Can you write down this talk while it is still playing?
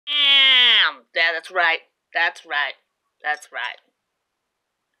Yeah, that's right. That's right. That's right.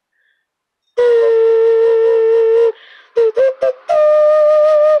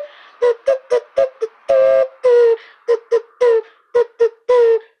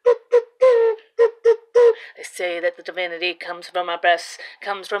 They say that the divinity comes from our breasts,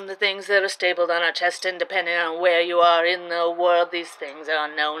 comes from the things that are stapled on our chest, and depending on where you are in the world, these things are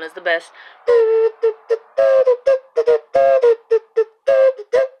known as the best.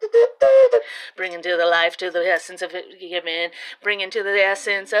 Bring into the life, to the essence of it given. Bring into the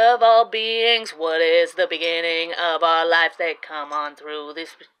essence of all beings. What is the beginning of our life? They come on through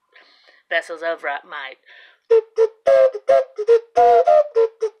these vessels of might.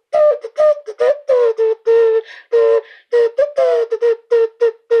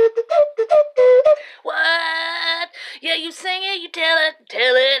 What? Yeah, you sing it, you tell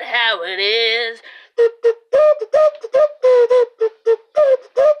it how it is.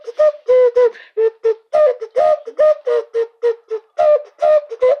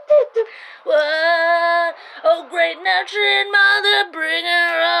 What? Oh, great nurturing mother,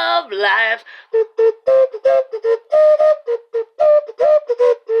 bringer of life.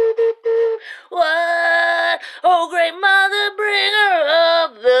 What? Oh, great mother, bringer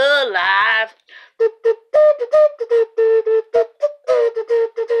of the life.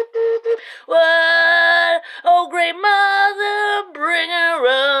 What? Oh, great mother, bringer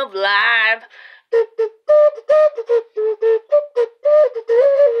of life.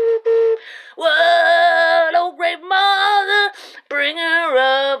 What? Oh, great mother, bringer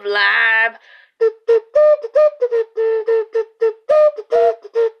of life.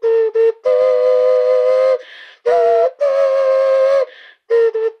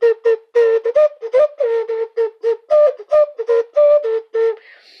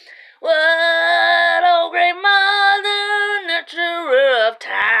 What, oh great mother, nurturer of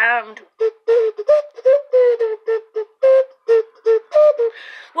time.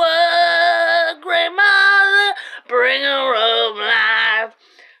 What, great mother, bringer of life.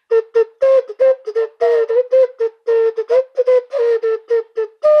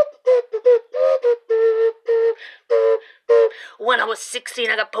 When I was 16,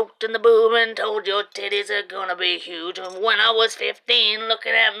 I got poked in the boob and told your titties are gonna be huge. And when I was 15,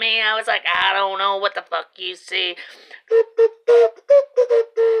 looking at me, I was like, I don't know what the fuck you see.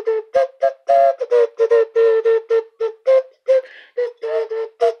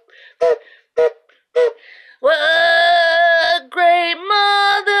 What great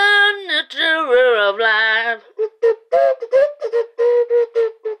mother, nurturer of life.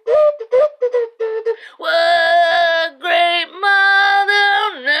 What great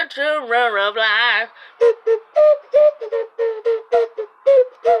mother, nurturer of life.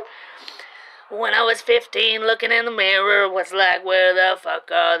 When I was 15, looking in the mirror, was like, where the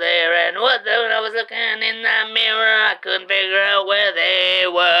fuck are they? And when I was looking in the mirror, I couldn't figure out where they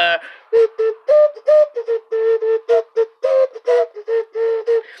were.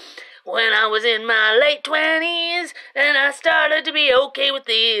 When I was in my late 20s, and I started to be okay with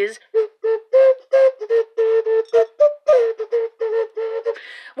these.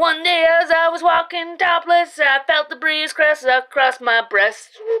 One day as I was walking topless, I felt the breeze crest across my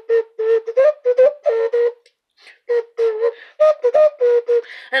breast.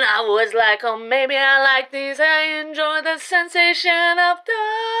 And I was like, oh, maybe I like these. I enjoy the sensation of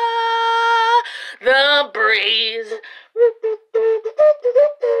the breeze.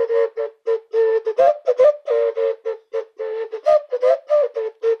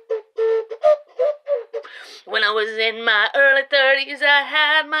 When I was in my early 30s, I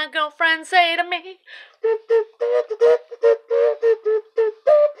had my girlfriend say to me,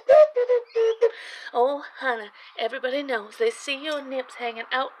 oh, honey, everybody knows they see your nips hanging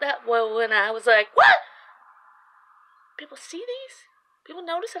out that way. And I was like, what? People see these? People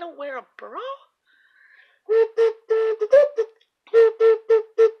notice I don't wear a bra?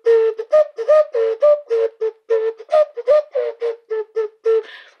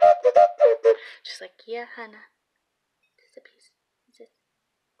 She's like, yeah, honey. Just a piece. Just,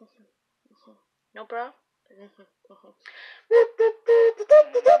 No bra?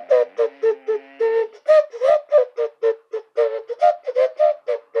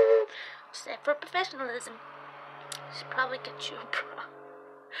 Except for professionalism. Should probably get you a bra.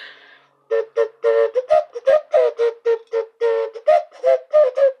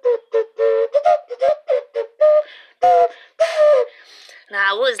 And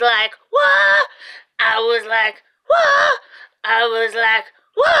I was like, what? I was like, what? I was like,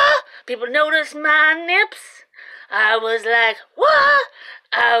 what? People notice my nips. I was like, what?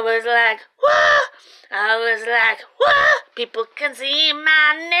 I was like, what? I was like, what? People can see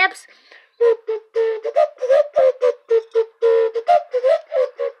my nips.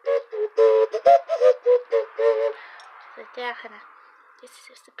 Yeah, Hannah. This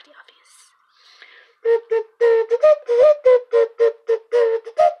is pretty obvious.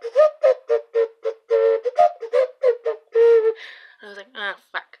 I was like, oh,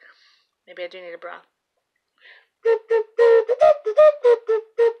 fuck. Maybe I do need a bra.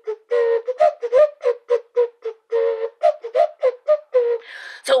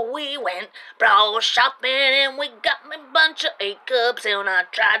 So we went bra shopping and we got me a bunch of A-cups and I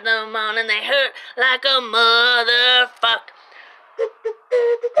tried them on and they hurt like a motherfuck. I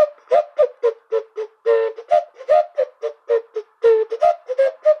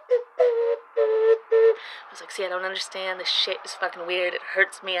was like, see, I don't understand. This shit is fucking weird. It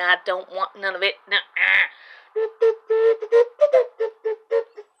hurts me. I don't want none of it. Nuh-uh.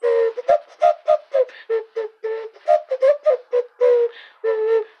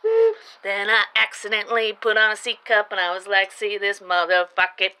 Then I accidentally put on a C-cup and I was like, see, this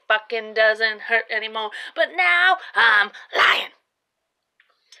motherfucker, it fucking doesn't hurt anymore. But now I'm lying.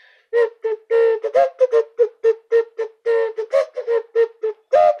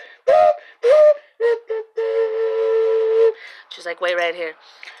 She's like, wait right here.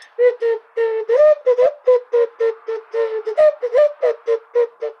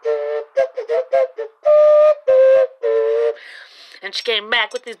 And she came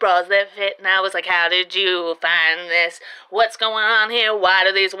back with these bras that fit, and I was like, how did you find this? What's going on here? Why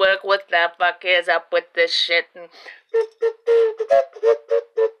do these work? What the fuck is up with this shit? And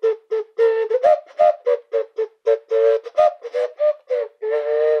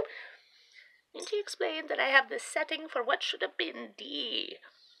she explained that I have this setting for what should have been D.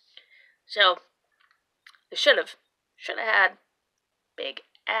 So, I should have had big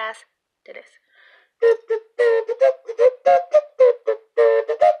ass titties.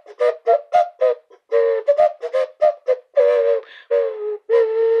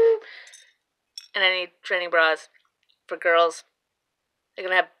 And I need training bras for girls. They're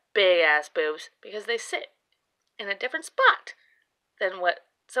gonna have big ass boobs because they sit in a different spot than what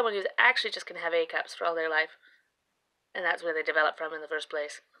someone who's actually just gonna have A-cups for all their life. And that's where they develop from in the first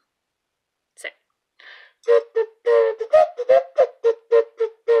place. Sick.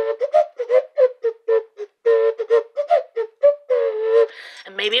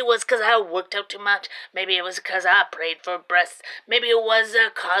 And maybe it was because I worked out too much. Maybe it was because I prayed for breasts. Maybe it was a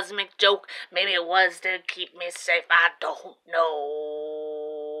cosmic joke. Maybe it was to keep me safe. I don't know.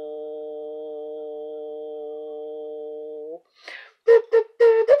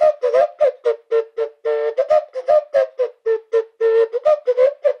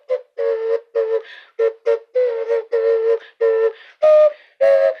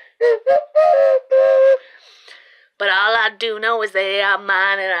 But all I do know is they are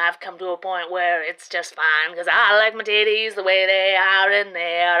mine, and I've come to a point where it's just fine. Because I like my titties the way they are, and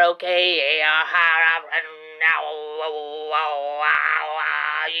they are okay. They are hard, and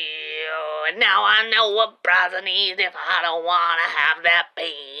now I know what bras I need if I don't want to have that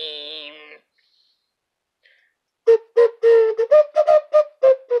pain.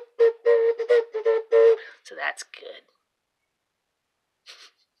 So that's good.